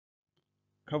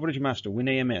Coverage Master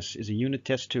winAMS is a unit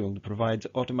test tool that provides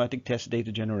automatic test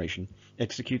data generation,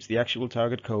 executes the actual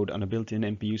target code on a built-in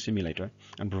MPU simulator,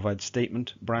 and provides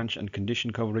statement, branch, and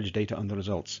condition coverage data on the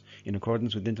results, in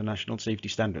accordance with international safety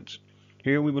standards.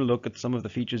 Here we will look at some of the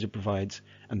features it provides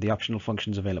and the optional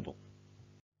functions available.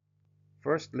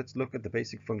 First, let's look at the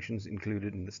basic functions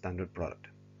included in the standard product.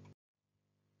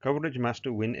 Coverage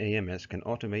Master winAMS can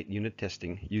automate unit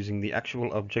testing using the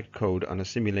actual object code on a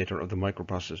simulator of the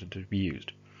microprocessor to be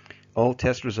used. All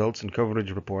test results and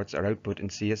coverage reports are output in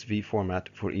CSV format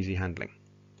for easy handling.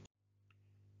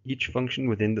 Each function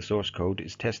within the source code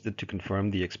is tested to confirm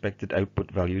the expected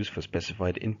output values for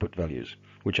specified input values,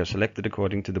 which are selected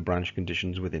according to the branch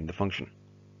conditions within the function.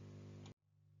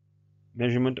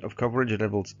 Measurement of coverage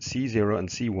levels C0 and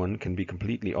C1 can be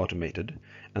completely automated,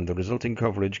 and the resulting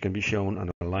coverage can be shown on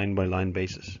a line-by-line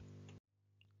basis.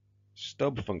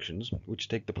 Stub functions, which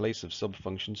take the place of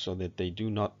sub-functions so that they do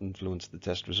not influence the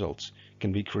test results,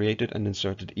 can be created and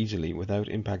inserted easily without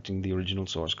impacting the original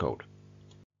source code.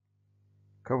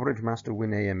 Coverage Master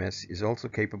winAMS is also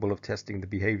capable of testing the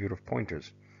behavior of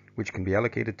pointers, which can be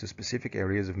allocated to specific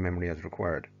areas of memory as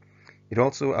required. It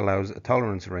also allows a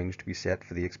tolerance range to be set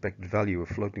for the expected value of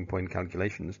floating point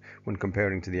calculations when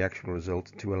comparing to the actual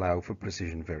result to allow for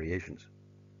precision variations.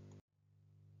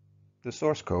 The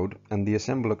source code and the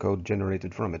assembler code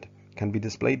generated from it can be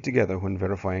displayed together when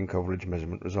verifying coverage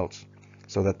measurement results,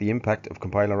 so that the impact of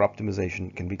compiler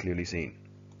optimization can be clearly seen.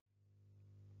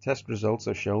 Test results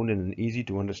are shown in an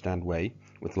easy-to-understand way,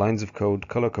 with lines of code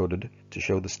color-coded to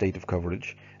show the state of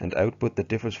coverage, and output that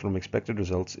differs from expected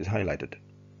results is highlighted.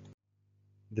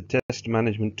 The test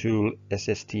management tool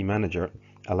SST Manager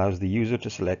allows the user to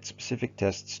select specific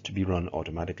tests to be run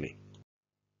automatically.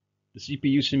 The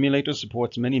CPU simulator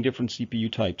supports many different CPU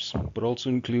types, but also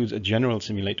includes a general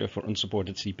simulator for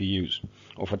unsupported CPUs,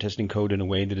 or for testing code in a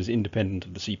way that is independent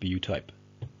of the CPU type.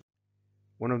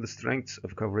 One of the strengths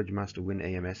of Coverage Master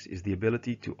winAMS is the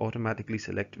ability to automatically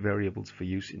select variables for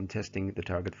use in testing the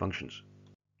target functions.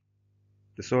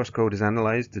 The source code is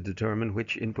analyzed to determine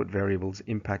which input variables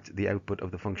impact the output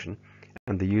of the function,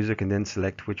 and the user can then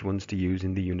select which ones to use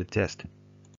in the unit test.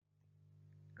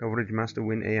 Coverage Master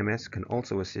winAMS can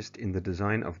also assist in the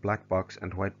design of black box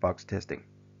and white box testing.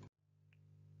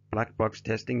 Black box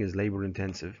testing is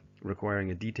labor-intensive,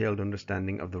 requiring a detailed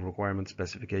understanding of the requirement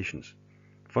specifications.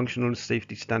 Functional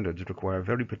safety standards require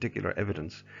very particular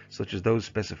evidence, such as those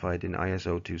specified in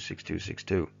ISO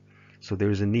 26262. So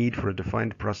there is a need for a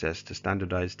defined process to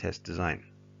standardize test design.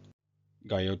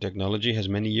 GAIO Technology has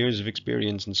many years of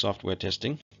experience in software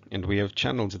testing, and we have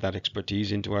channeled that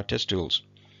expertise into our test tools.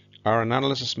 Our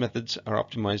analysis methods are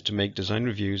optimized to make design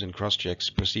reviews and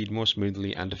cross-checks proceed more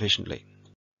smoothly and efficiently.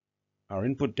 Our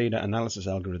input data analysis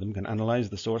algorithm can analyze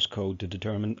the source code to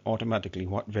determine automatically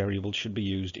what variables should be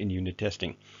used in unit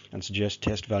testing, and suggest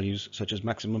test values such as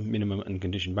maximum, minimum, and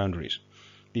condition boundaries.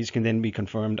 These can then be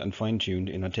confirmed and fine-tuned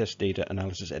in a test data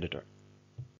analysis editor.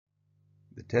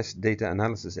 The test data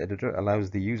analysis editor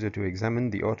allows the user to examine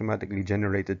the automatically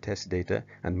generated test data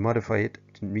and modify it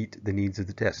to meet the needs of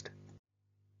the test.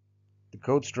 The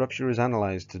code structure is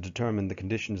analyzed to determine the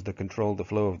conditions that control the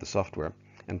flow of the software,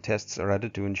 and tests are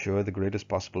added to ensure the greatest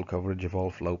possible coverage of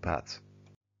all flow paths.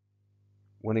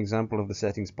 One example of the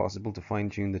settings possible to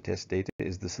fine-tune the test data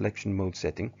is the selection mode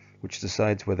setting, which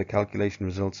decides whether calculation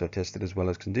results are tested as well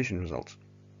as condition results.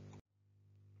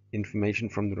 Information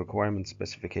from the requirement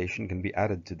specification can be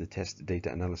added to the test data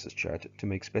analysis chart to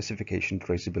make specification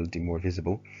traceability more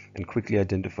visible and quickly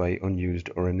identify unused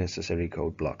or unnecessary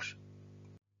code blocks.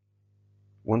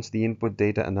 Once the input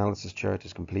data analysis chart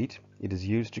is complete, it is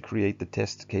used to create the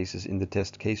test cases in the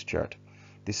test case chart.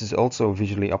 This is also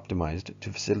visually optimized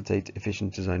to facilitate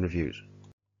efficient design reviews.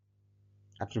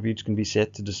 Attributes can be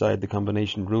set to decide the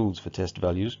combination rules for test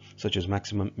values, such as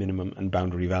maximum, minimum, and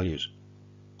boundary values.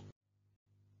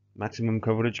 Maximum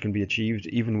coverage can be achieved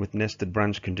even with nested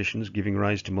branch conditions giving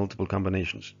rise to multiple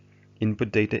combinations.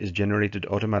 Input data is generated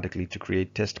automatically to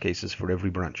create test cases for every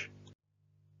branch.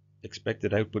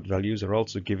 Expected output values are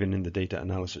also given in the data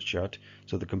analysis chart,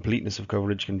 so the completeness of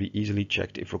coverage can be easily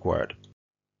checked if required.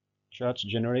 Charts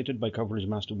generated by Coverage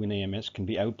Master winAMS can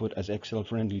be output as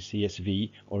Excel-friendly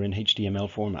CSV or in HTML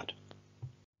format.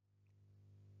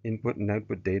 Input and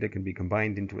output data can be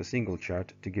combined into a single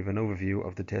chart to give an overview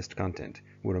of the test content,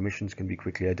 where omissions can be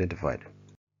quickly identified.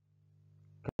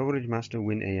 Coverage Master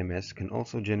winAMS can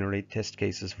also generate test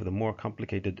cases for the more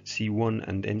complicated C1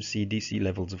 and MCDC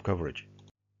levels of coverage.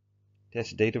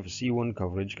 Test data for C1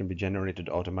 coverage can be generated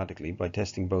automatically by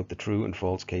testing both the true and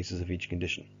false cases of each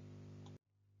condition.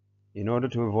 In order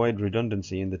to avoid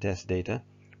redundancy in the test data,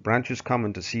 Branches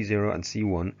common to C0 and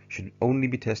C1 should only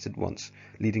be tested once,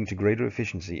 leading to greater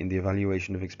efficiency in the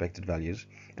evaluation of expected values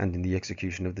and in the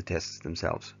execution of the tests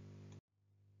themselves.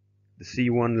 The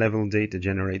C1 level data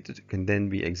generated can then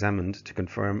be examined to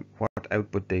confirm what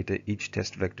output data each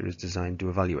test vector is designed to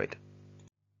evaluate.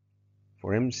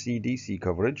 For MCDC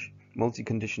coverage,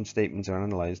 multi-condition statements are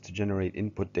analyzed to generate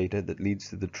input data that leads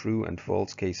to the true and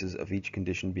false cases of each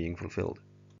condition being fulfilled.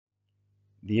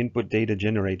 The input data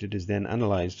generated is then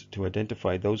analyzed to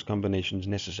identify those combinations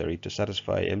necessary to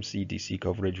satisfy MCDC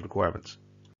coverage requirements.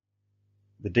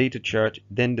 The data chart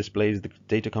then displays the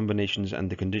data combinations and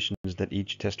the conditions that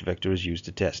each test vector is used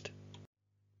to test.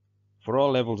 For all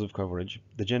levels of coverage,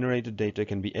 the generated data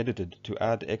can be edited to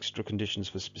add extra conditions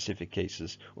for specific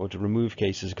cases or to remove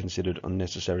cases considered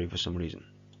unnecessary for some reason.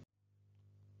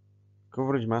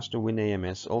 Coverage Master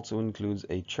winAMS also includes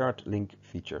a chart link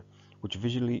feature, which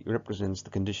visually represents the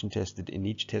condition tested in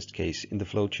each test case in the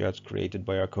flowcharts created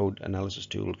by our code analysis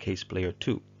tool CasePlayer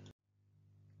 2.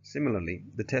 Similarly,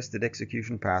 the tested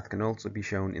execution path can also be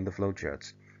shown in the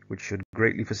flowcharts, which should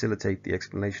greatly facilitate the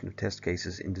explanation of test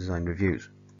cases in design reviews.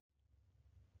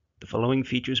 The following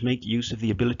features make use of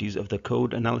the abilities of the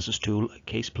code analysis tool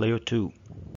CasePlayer 2.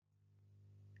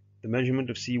 The measurement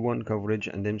of C1 coverage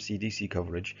and MCDC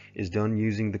coverage is done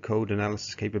using the code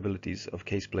analysis capabilities of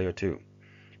CasePlayer 2.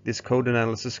 This code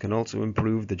analysis can also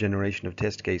improve the generation of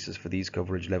test cases for these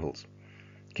coverage levels.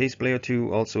 CasePlayer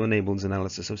 2 also enables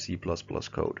analysis of C++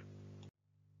 code.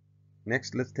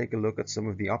 Next, let's take a look at some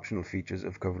of the optional features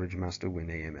of Coverage Master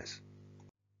winAMS.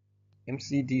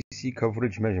 MCDC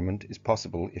coverage measurement is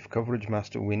possible if Coverage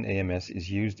Master winAMS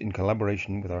is used in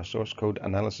collaboration with our source code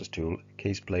analysis tool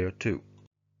CasePlayer 2.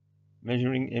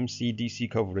 Measuring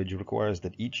MCDC coverage requires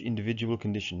that each individual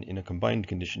condition in a combined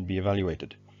condition be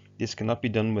evaluated. This cannot be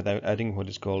done without adding what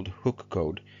is called hook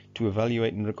code to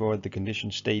evaluate and record the condition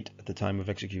state at the time of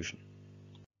execution.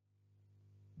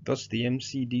 Thus, the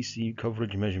MCDC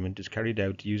coverage measurement is carried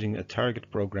out using a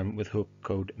target program with hook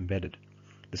code embedded.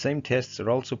 The same tests are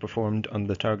also performed on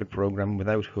the target program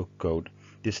without hook code,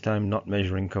 this time not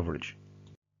measuring coverage.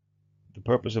 The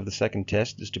purpose of the second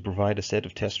test is to provide a set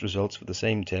of test results for the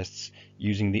same tests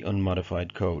using the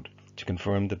unmodified code, to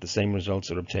confirm that the same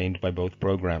results are obtained by both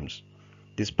programs.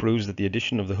 This proves that the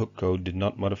addition of the hook code did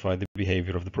not modify the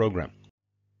behavior of the program.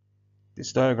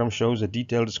 This diagram shows a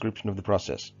detailed description of the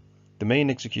process. The main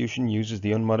execution uses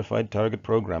the unmodified target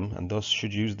program and thus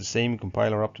should use the same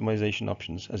compiler optimization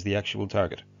options as the actual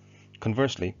target.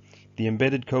 Conversely, the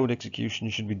embedded code execution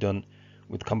should be done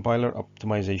with compiler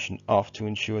optimization off to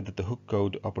ensure that the hook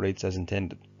code operates as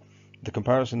intended. The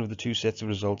comparison of the two sets of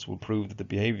results will prove that the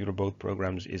behavior of both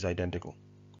programs is identical.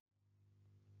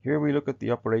 Here we look at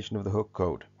the operation of the hook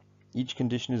code. Each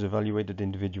condition is evaluated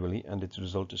individually and its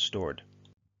result is stored.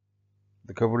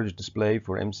 The coverage display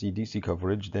for MCDC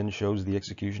coverage then shows the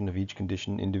execution of each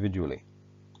condition individually.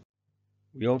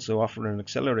 We also offer an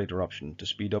accelerator option to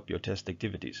speed up your test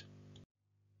activities.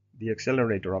 The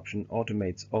accelerator option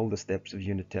automates all the steps of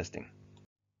unit testing.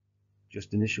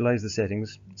 Just initialize the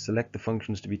settings, select the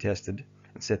functions to be tested,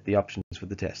 and set the options for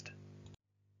the test.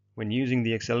 When using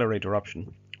the accelerator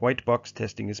option, white box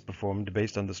testing is performed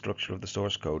based on the structure of the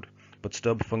source code, but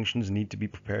stub functions need to be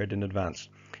prepared in advance,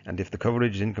 and if the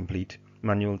coverage is incomplete,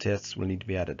 manual tests will need to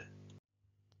be added.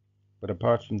 But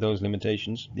apart from those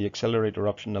limitations, the accelerator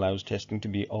option allows testing to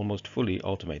be almost fully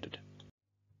automated.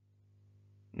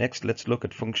 Next, let's look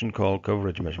at function call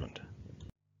coverage measurement.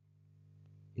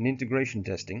 In integration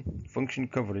testing, function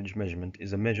coverage measurement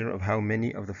is a measure of how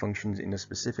many of the functions in a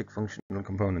specific functional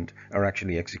component are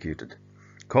actually executed.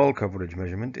 Call coverage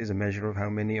measurement is a measure of how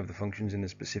many of the functions in a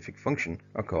specific function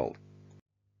are called.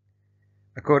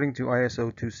 According to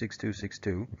ISO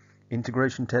 26262,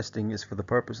 integration testing is for the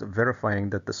purpose of verifying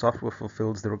that the software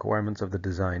fulfills the requirements of the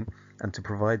design and to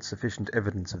provide sufficient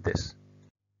evidence of this.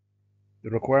 The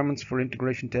requirements for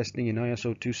integration testing in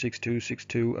ISO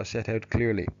 26262 are set out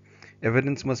clearly.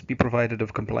 Evidence must be provided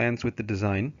of compliance with the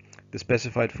design, the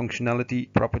specified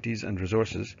functionality, properties and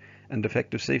resources, and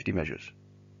effective safety measures.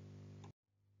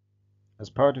 As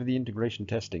part of the integration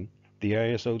testing, the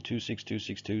ISO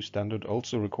 26262 standard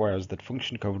also requires that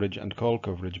function coverage and call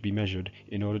coverage be measured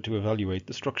in order to evaluate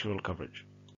the structural coverage.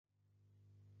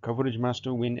 Coverage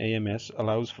Master winAMS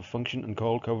allows for function and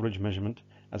call coverage measurement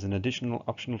as an additional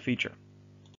optional feature.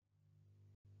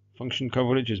 Function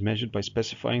coverage is measured by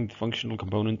specifying the functional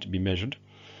component to be measured.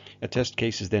 A test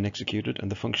case is then executed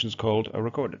and the functions called are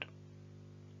recorded.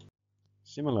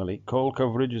 Similarly, call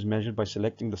coverage is measured by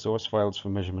selecting the source files for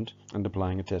measurement and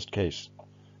applying a test case.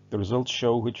 The results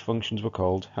show which functions were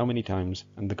called, how many times,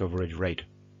 and the coverage rate.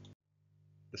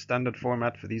 The standard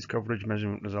format for these coverage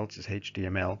measurement results is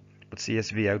HTML, but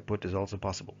CSV output is also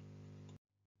possible.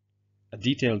 A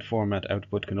detailed format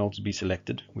output can also be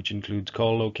selected, which includes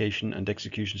call location and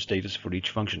execution status for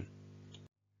each function.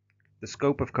 The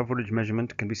scope of coverage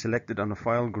measurement can be selected on a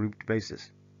file-grouped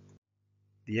basis.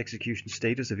 The execution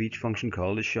status of each function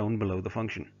call is shown below the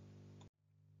function.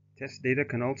 Test data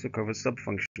can also cover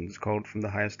sub-functions called from the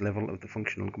highest level of the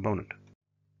functional component.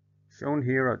 Shown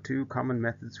here are two common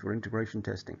methods for integration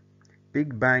testing.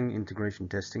 Big Bang integration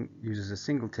testing uses a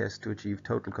single test to achieve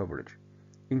total coverage.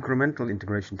 Incremental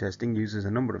integration testing uses a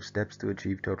number of steps to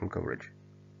achieve total coverage.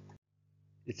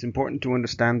 It's important to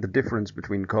understand the difference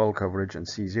between call coverage and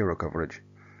C0 coverage.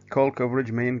 Call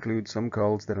coverage may include some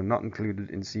calls that are not included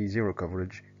in C0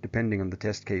 coverage, depending on the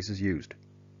test cases used.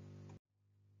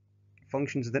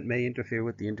 Functions that may interfere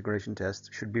with the integration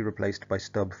test should be replaced by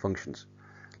stub functions.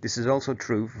 This is also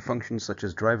true for functions such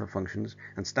as driver functions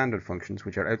and standard functions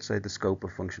which are outside the scope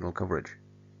of functional coverage.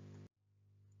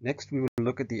 Next, we will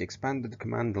look at the expanded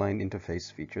command line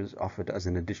interface features offered as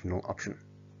an additional option.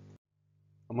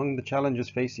 Among the challenges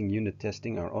facing unit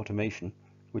testing are automation,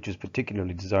 which is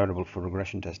particularly desirable for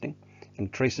regression testing,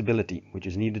 and traceability, which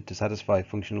is needed to satisfy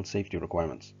functional safety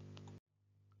requirements.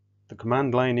 The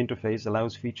command line interface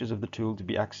allows features of the tool to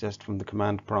be accessed from the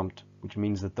command prompt, which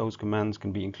means that those commands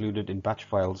can be included in batch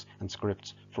files and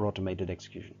scripts for automated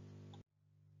execution.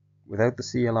 Without the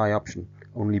CLI option,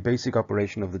 only basic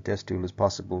operation of the test tool is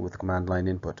possible with command line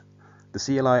input. The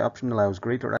CLI option allows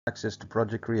greater access to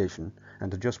project creation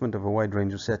and adjustment of a wide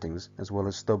range of settings, as well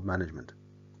as stub management.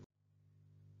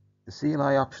 The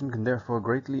CLI option can therefore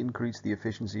greatly increase the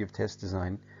efficiency of test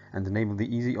design and enable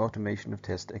the easy automation of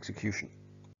test execution.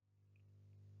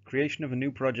 Creation of a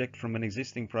new project from an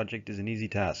existing project is an easy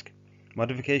task.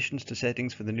 Modifications to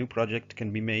settings for the new project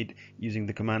can be made using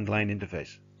the command line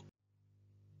interface.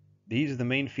 These are the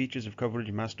main features of Coverage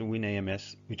Master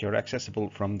winAMS, which are accessible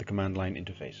from the command line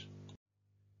interface.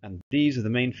 And these are the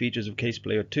main features of Case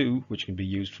Player 2, which can be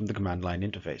used from the command line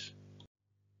interface.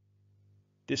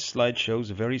 This slide shows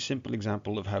a very simple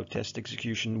example of how test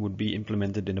execution would be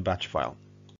implemented in a batch file.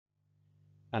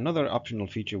 Another optional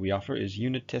feature we offer is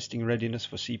unit testing readiness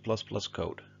for C++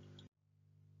 code.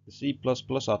 The C++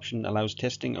 option allows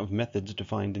testing of methods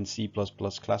defined in C++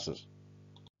 classes.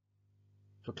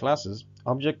 For classes,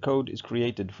 object code is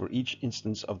created for each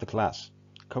instance of the class.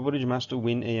 Coverage Master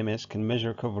winAMS can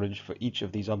measure coverage for each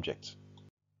of these objects.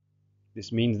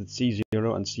 This means that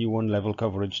C0 and C1 level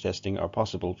coverage testing are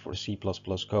possible for C++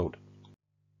 code.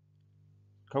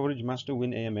 Coverage Master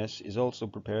winAMS is also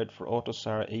prepared for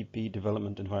AUTOSAR AP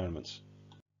development environments.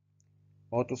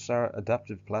 AUTOSAR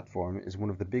adaptive platform is one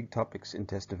of the big topics in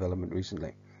test development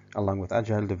recently, along with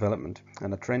agile development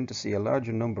and a trend to see a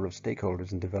larger number of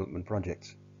stakeholders in development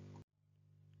projects.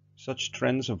 Such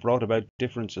trends have brought about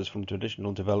differences from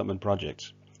traditional development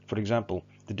projects. For example,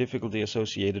 the difficulty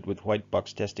associated with white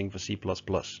box testing for C++.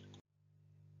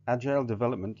 Agile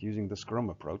development using the Scrum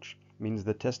approach means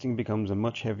that testing becomes a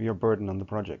much heavier burden on the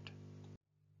project.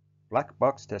 Black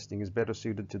box testing is better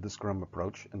suited to the Scrum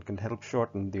approach and can help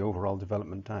shorten the overall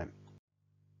development time.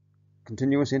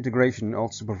 Continuous integration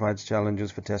also provides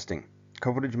challenges for testing.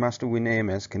 Coverage Master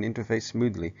winAMS can interface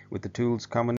smoothly with the tools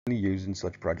commonly used in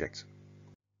such projects.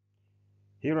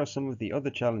 Here are some of the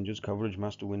other challenges Coverage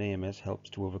Master winAMS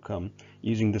helps to overcome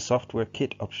using the Software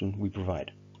Kit option we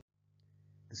provide.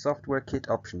 The Software Kit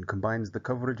option combines the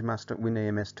Coverage Master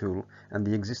winAMS tool and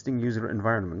the existing user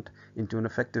environment into an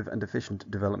effective and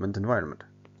efficient development environment.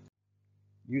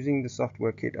 Using the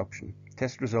Software Kit option,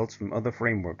 test results from other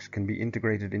frameworks can be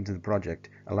integrated into the project,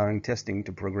 allowing testing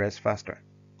to progress faster.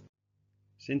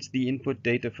 Since the input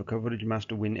data for Coverage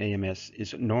Master winAMS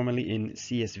is normally in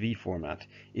CSV format,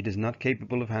 it is not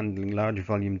capable of handling large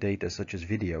volume data such as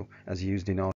video, as used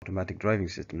in automatic driving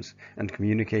systems, and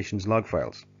communications log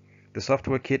files. The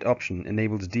Software Kit option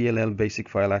enables DLL basic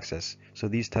file access, so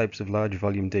these types of large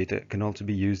volume data can also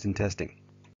be used in testing.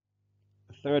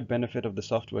 A third benefit of the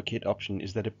Software Kit option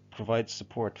is that it provides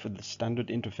support for the standard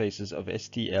interfaces of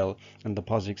STL and the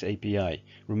POSIX API,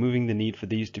 removing the need for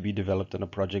these to be developed on a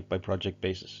project-by-project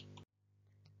basis.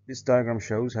 This diagram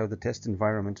shows how the test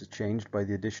environment is changed by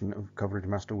the addition of Coverage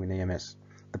Master winAMS.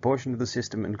 The portion of the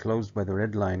system enclosed by the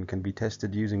red line can be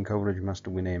tested using Coverage Master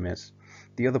winAMS.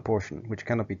 The other portion, which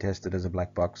cannot be tested as a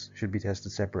black box, should be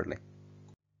tested separately.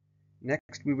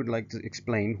 Next, we would like to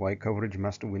explain why Coverage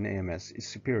Master winAMS is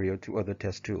superior to other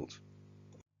test tools.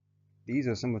 These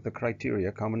are some of the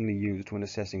criteria commonly used when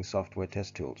assessing software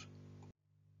test tools.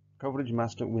 Coverage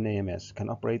Master winAMS can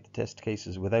operate the test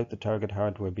cases without the target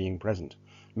hardware being present,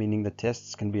 meaning that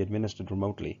tests can be administered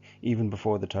remotely even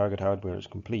before the target hardware is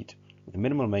complete, with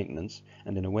minimal maintenance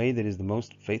and in a way that is the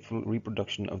most faithful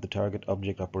reproduction of the target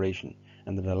object operation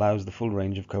and that allows the full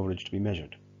range of coverage to be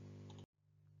measured.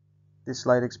 This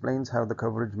slide explains how the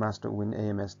Coverage Master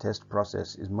winAMS test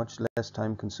process is much less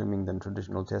time consuming than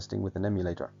traditional testing with an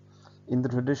emulator. In the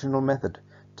traditional method,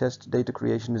 test data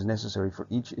creation is necessary for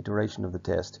each iteration of the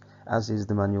test, as is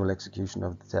the manual execution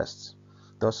of the tests.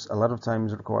 Thus, a lot of time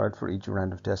is required for each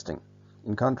round of testing.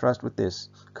 In contrast with this,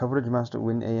 Coverage Master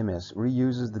winAMS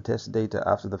reuses the test data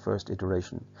after the first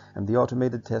iteration, and the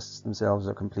automated tests themselves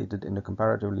are completed in a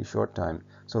comparatively short time,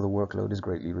 so the workload is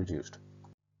greatly reduced.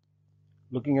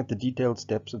 Looking at the detailed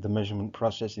steps of the measurement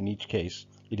process in each case,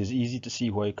 it is easy to see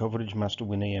why Coverage Master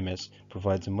winAMS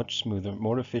provides a much smoother,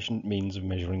 more efficient means of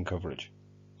measuring coverage.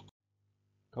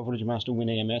 Coverage Master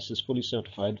winAMS is fully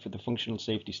certified for the functional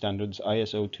safety standards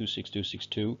ISO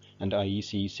 26262 and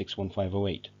IEC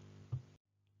 61508.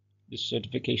 This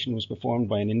certification was performed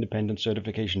by an independent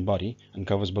certification body and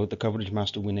covers both the Coverage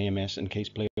Master winAMS and Case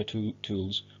Player 2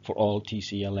 tools for all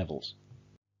TCL levels.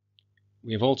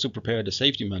 We have also prepared a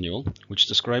safety manual which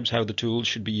describes how the tools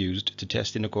should be used to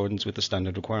test in accordance with the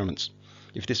standard requirements.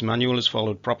 If this manual is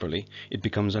followed properly, it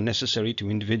becomes unnecessary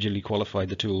to individually qualify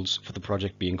the tools for the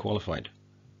project being qualified.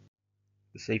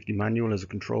 The safety manual is a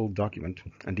controlled document,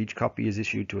 and each copy is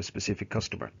issued to a specific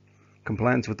customer.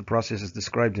 Compliance with the processes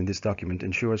described in this document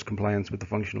ensures compliance with the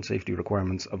functional safety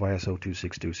requirements of ISO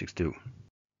 26262.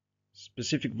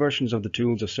 Specific versions of the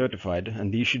tools are certified,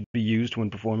 and these should be used when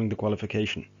performing the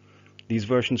qualification. These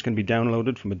versions can be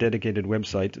downloaded from a dedicated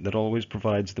website that always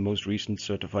provides the most recent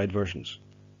certified versions.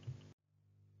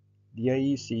 The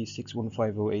IEC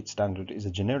 61508 standard is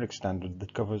a generic standard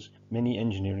that covers many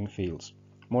engineering fields.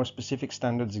 More specific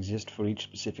standards exist for each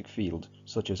specific field,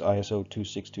 such as ISO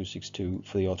 26262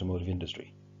 for the automotive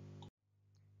industry.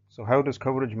 So how does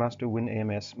Coverage Master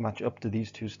winAMS match up to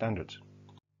these two standards?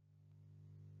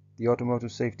 The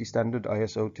automotive safety standard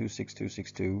ISO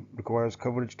 26262 requires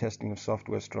coverage testing of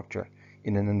software structure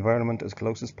in an environment as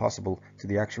close as possible to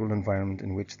the actual environment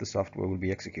in which the software will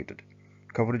be executed.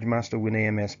 Coverage Master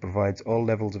winAMS provides all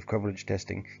levels of coverage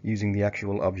testing using the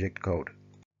actual object code.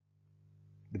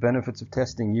 The benefits of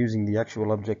testing using the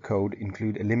actual object code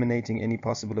include eliminating any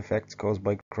possible effects caused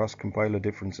by cross-compiler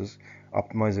differences,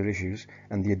 optimizer issues,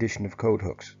 and the addition of code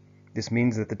hooks. This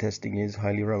means that the testing is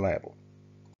highly reliable.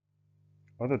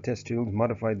 Other test tools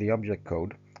modify the object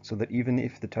code so that even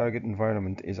if the target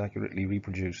environment is accurately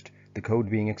reproduced, the code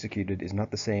being executed is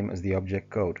not the same as the object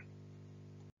code.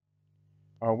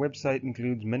 Our website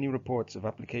includes many reports of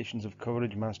applications of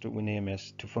Coverage Master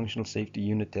winAMS to functional safety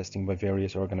unit testing by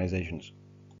various organizations.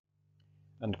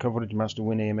 And Coverage Master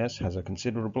winAMS has a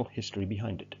considerable history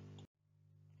behind it.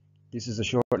 This is a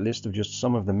short list of just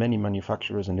some of the many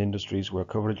manufacturers and industries where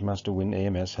Coverage Master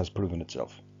winAMS has proven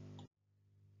itself.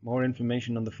 More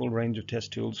information on the full range of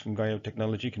test tools from GAIO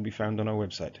Technology can be found on our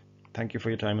website. Thank you for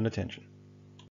your time and attention.